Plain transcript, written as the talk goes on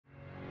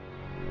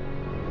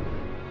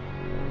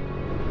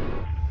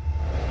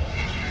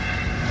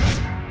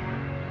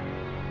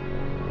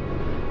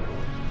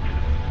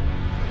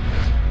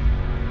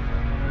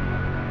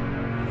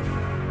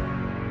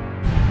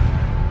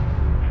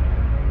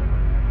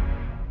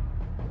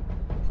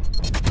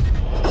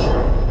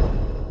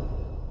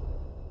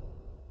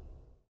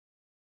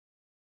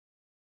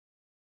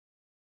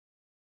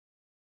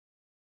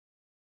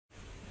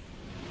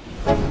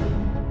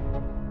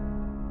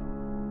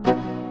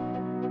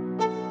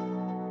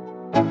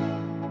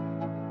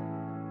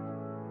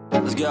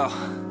Let's go.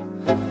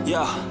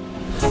 Yo,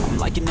 I'm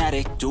like an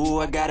addict, do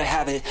I gotta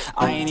have it.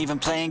 I ain't even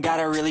playing, got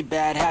a really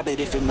bad habit.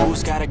 If it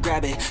moves, gotta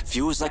grab it,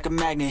 fuse like a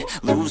magnet.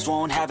 Lose,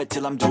 won't have it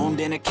till I'm doomed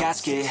in a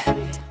casket.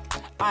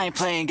 I ain't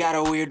playing, got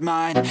a weird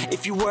mind.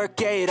 If you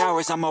work 8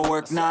 hours, I'ma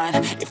work 9.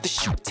 If the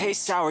shit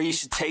tastes sour, you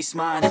should taste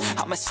mine.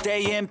 I'ma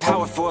stay in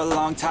power for a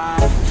long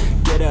time.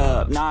 Get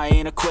up, nah, I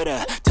ain't a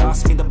quitter.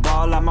 Toss me the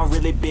ball, I'm a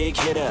really big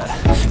hitter.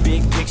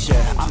 Big picture,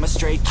 I'm a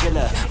straight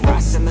killer.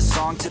 Rising the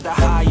song to the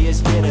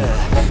highest bidder.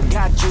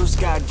 Got juice,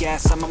 got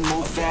gas, I'ma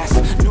move fast.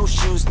 New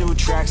shoes, new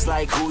tracks,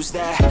 like who's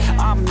that?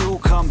 I'm new,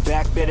 come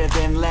back, better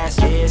than last.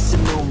 Yeah, it's a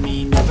new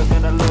me, never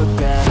gonna look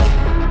back.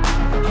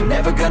 I'm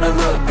never gonna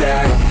look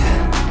back.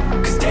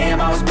 Cause damn,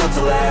 I was built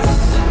to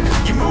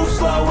last. You move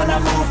slow and I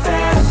move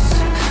fast,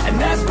 and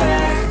that's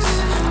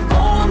facts.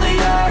 Only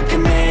I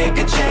can make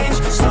a change.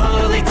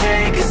 Slowly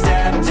take a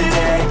step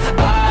today.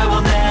 I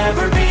will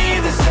never be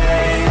the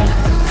same.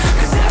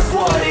 Cause that's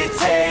what it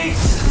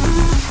takes.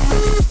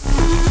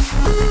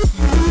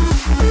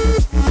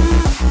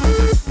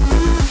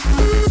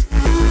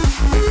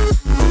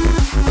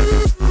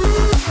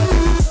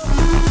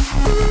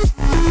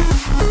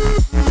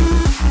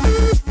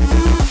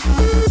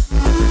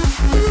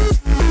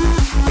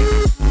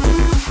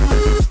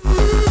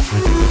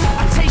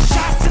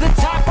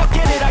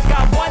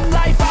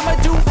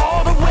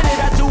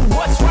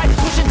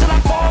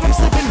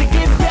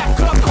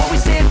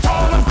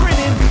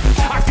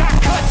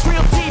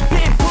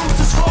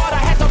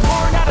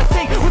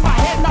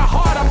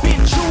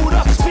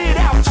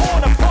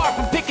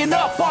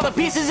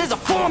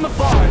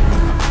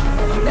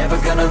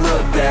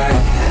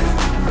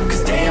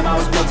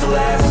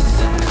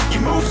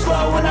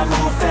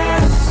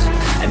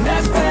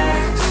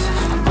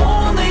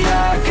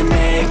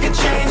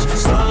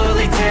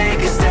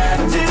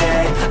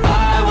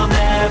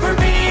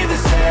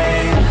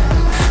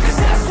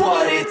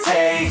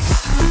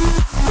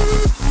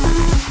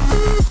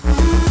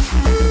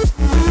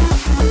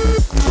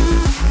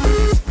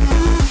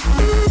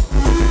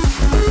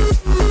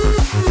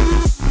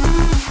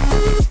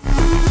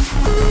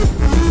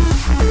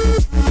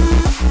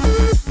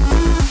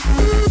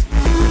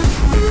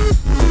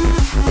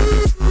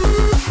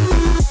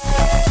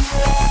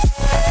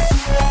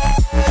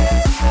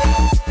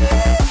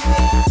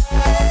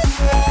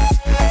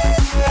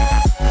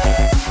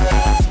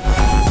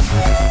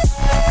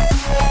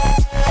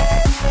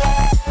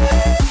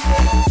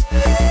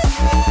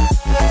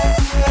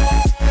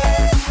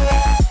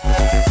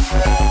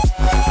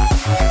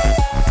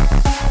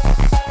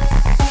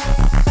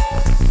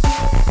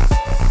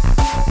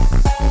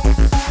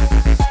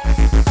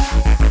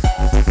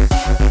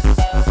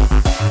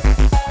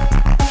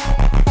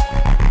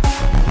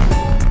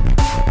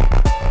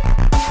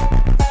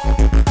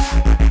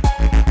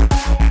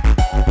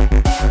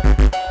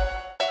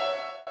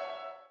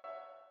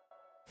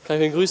 Kann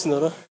ich ihn grüßen,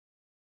 oder?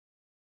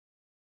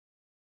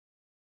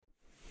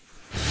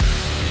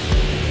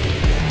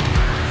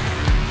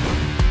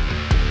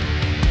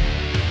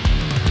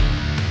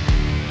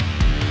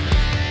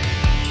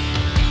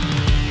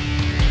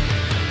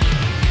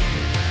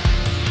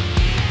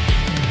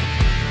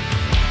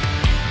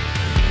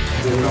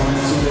 Willkommen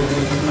zu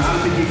den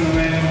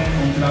Finalbegegnungen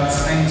um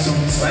Platz 1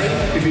 und 2,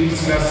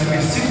 Gewichtsklasse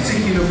bis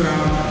 17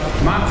 Kilogramm.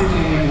 Martin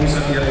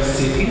Ennemoser,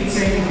 RSC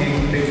Inzing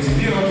gegen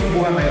Bektemirov,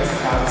 Muhamed,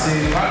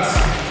 AC Wals.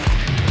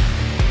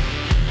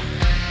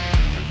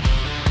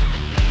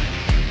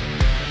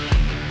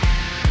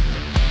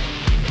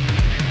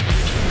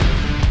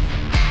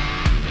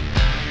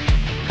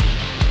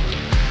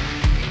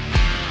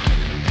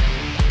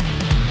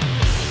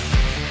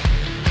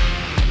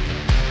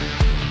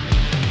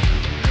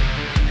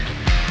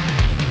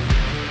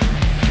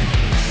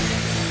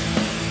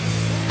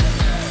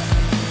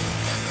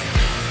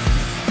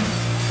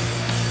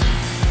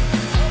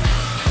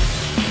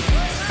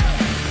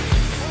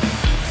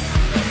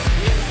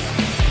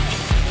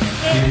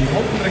 Den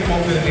roten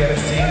Trikot für den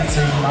RSC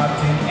Inzing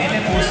Martin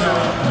Ennemoser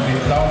und den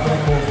blauen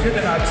Trikot für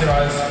den AC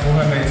Wals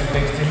Muhamed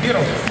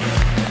Bektemirov.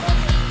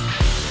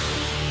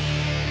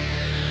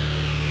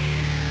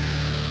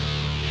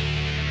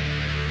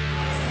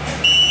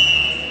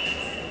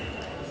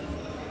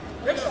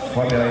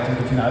 Vorbereitung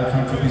der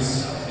Finalkämpfe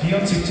bis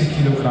 74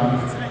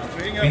 Kilogramm.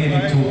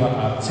 Benediktura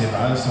AC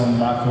Wals und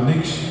Marco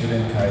Nix für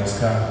den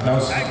KSK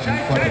Klaus in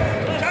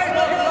Vorbereitung.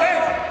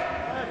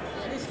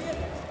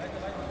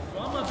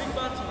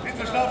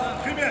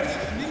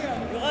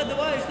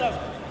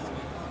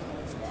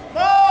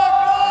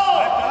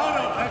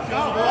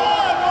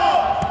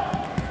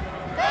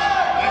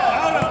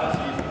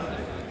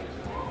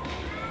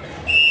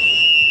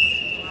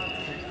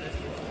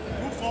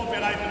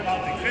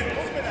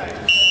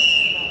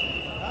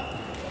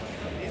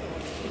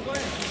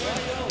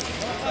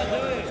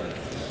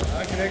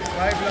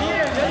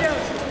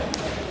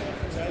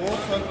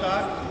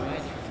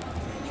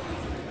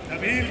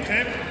 Stabil,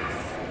 kämpft.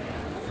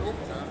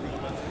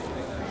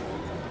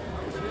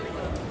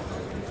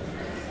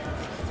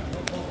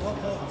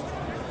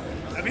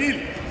 Stabil.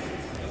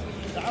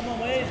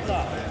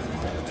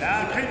 Ja,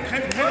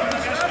 kämpf.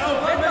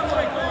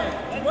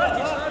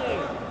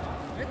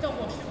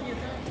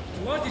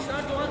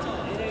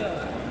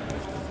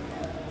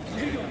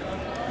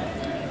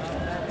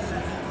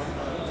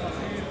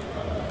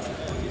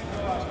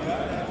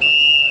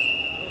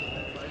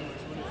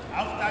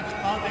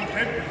 Auftaktspart den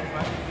Kämpfen.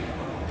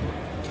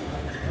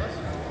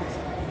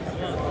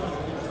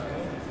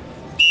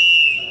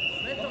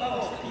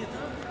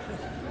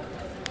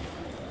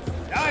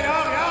 Ja,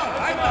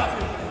 weiter.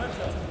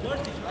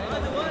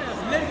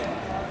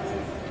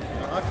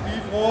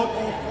 Aktiv rot.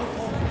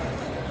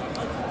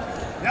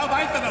 Ja,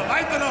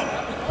 weiter noch.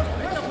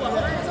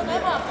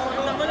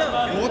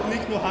 Rot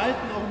nicht nur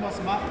halten, auch was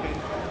machen.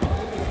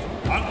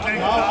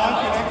 Handgelenk. Genau,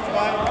 Handgelenk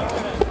frei.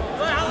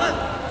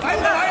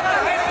 Weiter.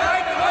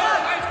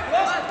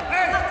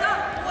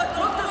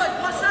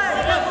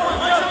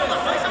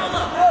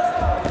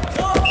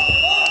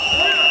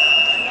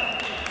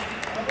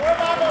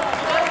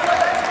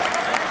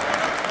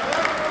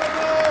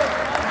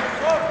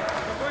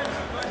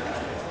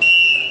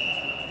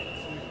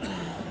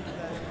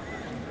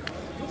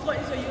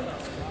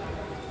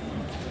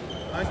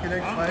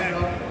 Handgelenk frei.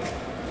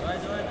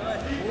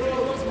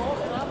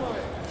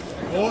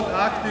 Rot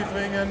aktiv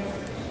ringen.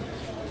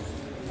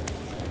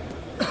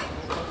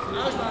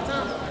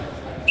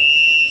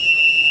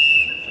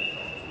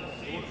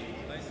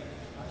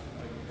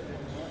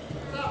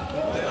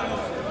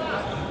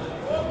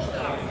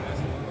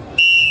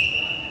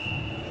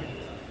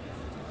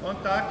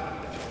 Kontakt.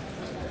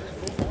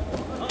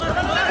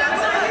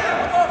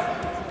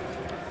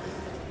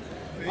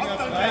 Finger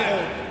frei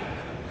rot.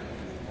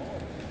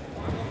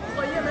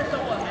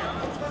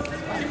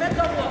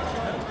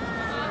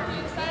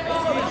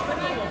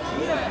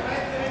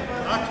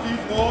 Aktiv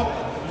rot.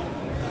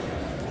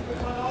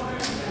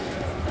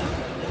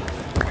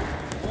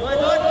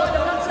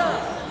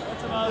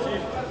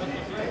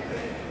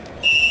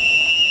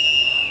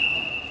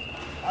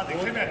 Den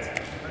Grimm jetzt.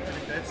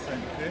 Jetzt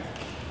sein, okay?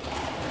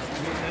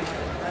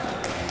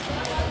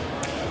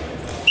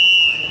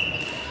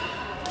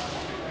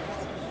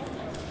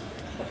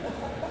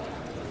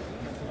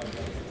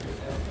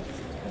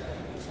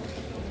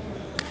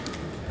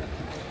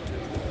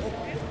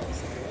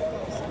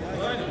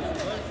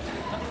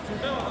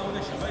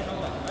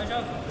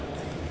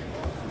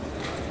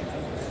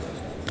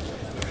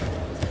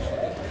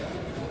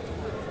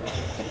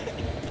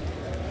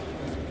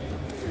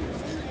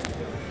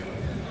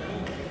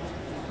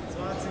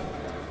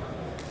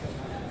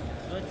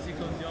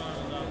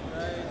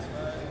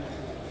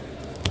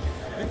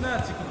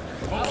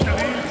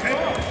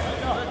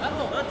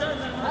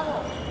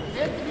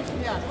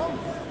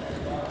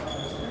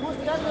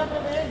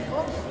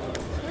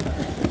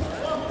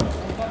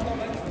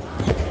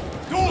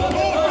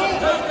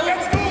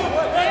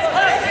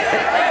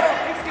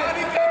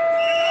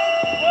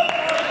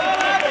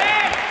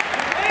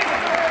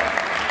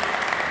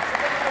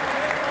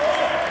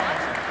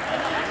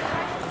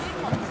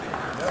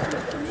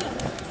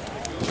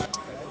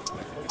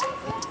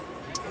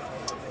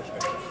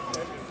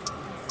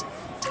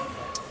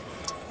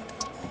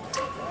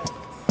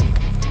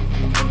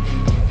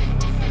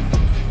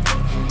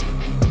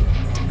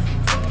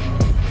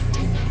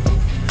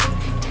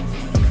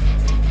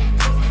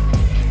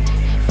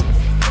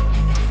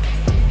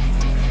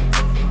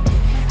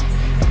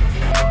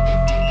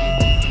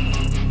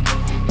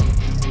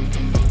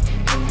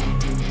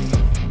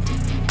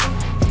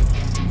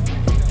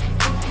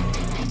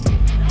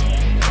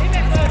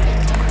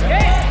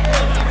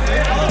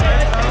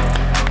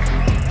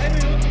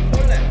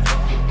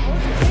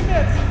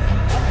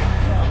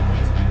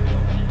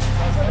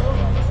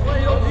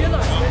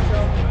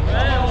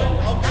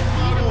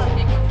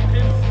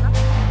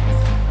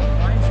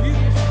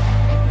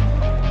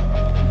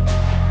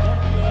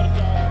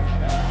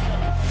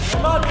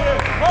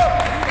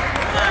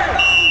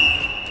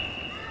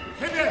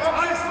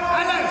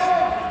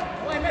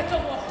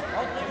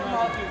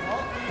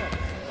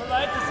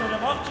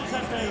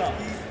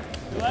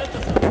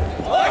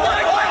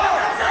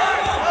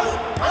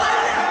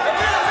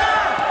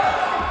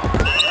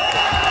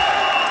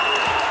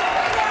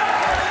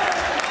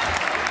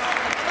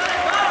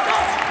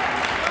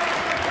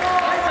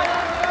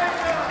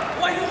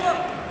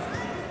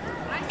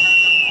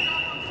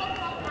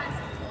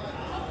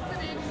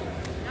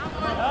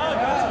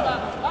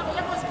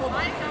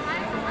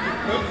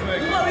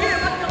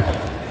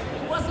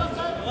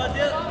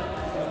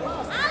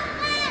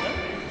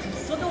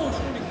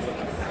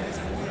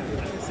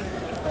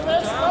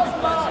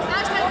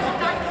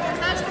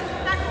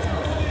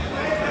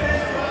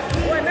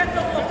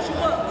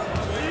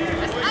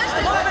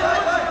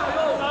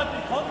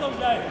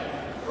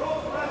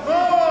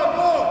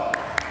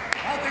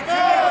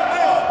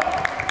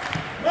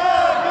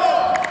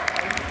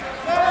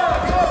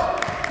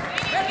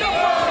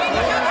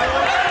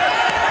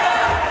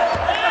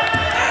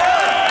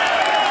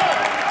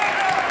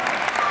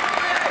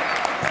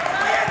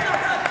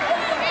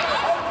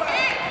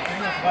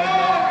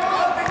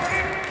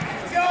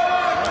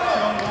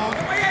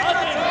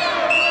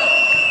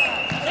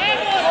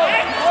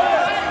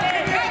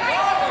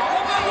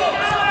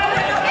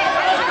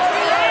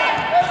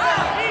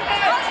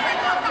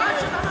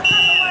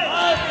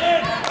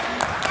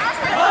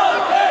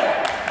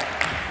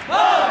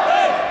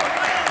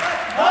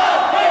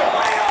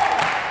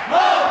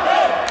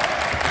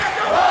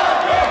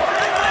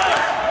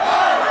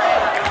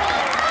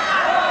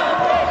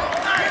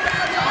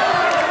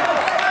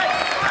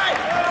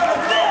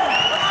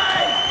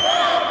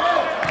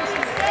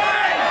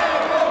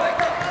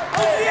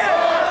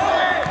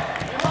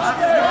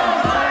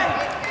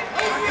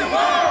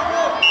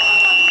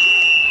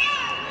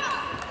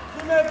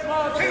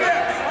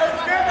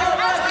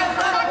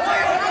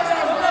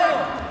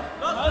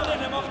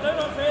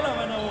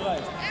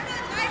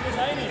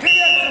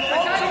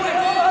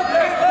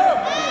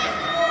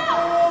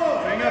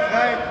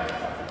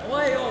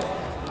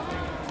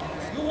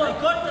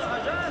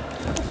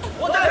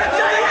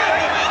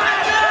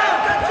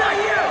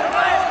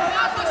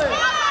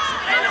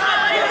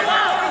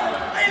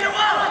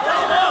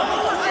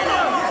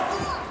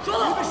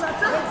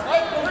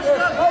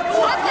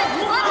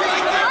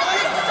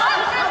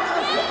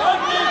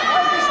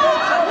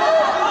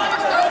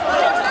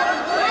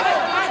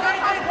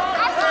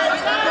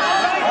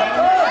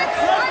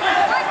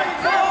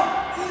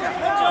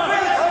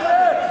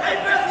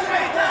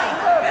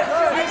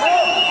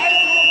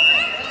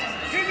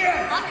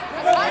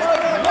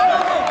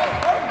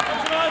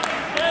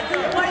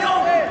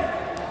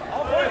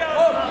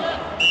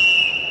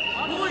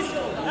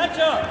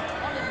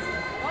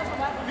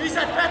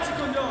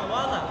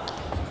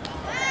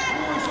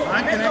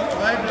 Danke, nicht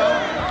 2 blau.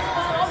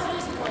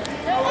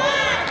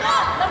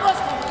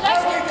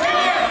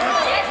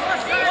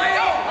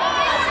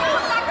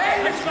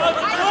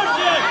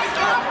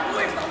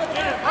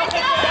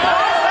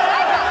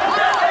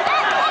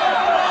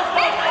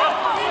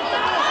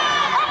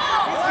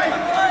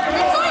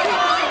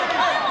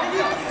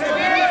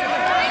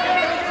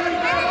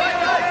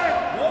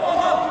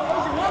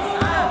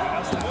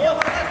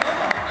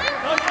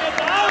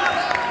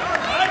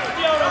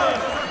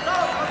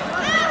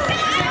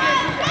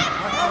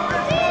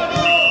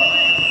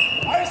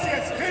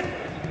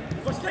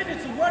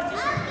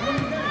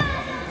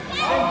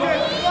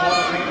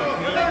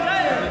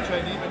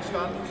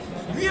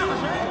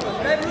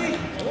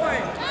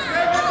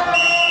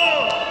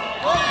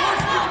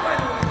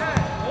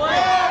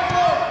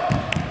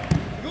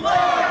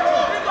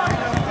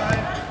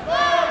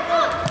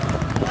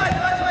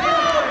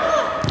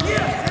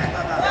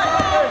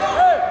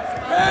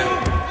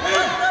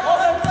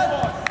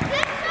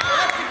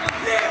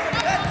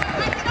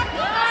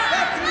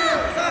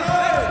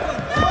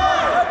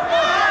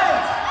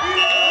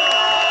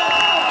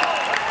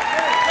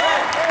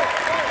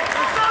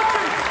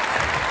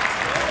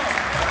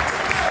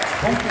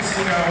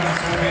 Punktesieger und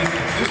somit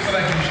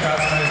österreichische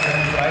Staatsmeister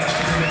im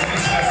Freistil mit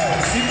Gewichtsklasse von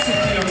 70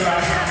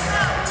 Kilogramm,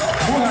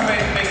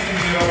 Muhamed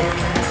Bektemirov,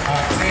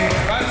 18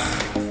 Wals.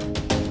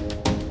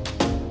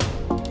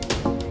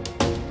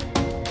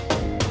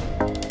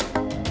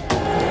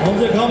 Und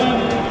wir kommen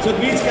zur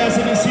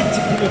Gewichtsklasse bis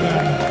 70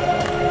 Kilogramm.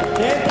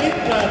 Den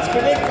dritten Platz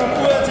belegt vom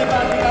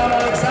UAC-Partner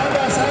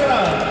Alexander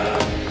Seiber.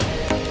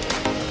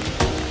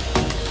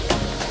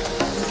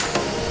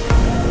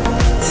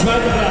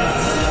 Zweiter Platz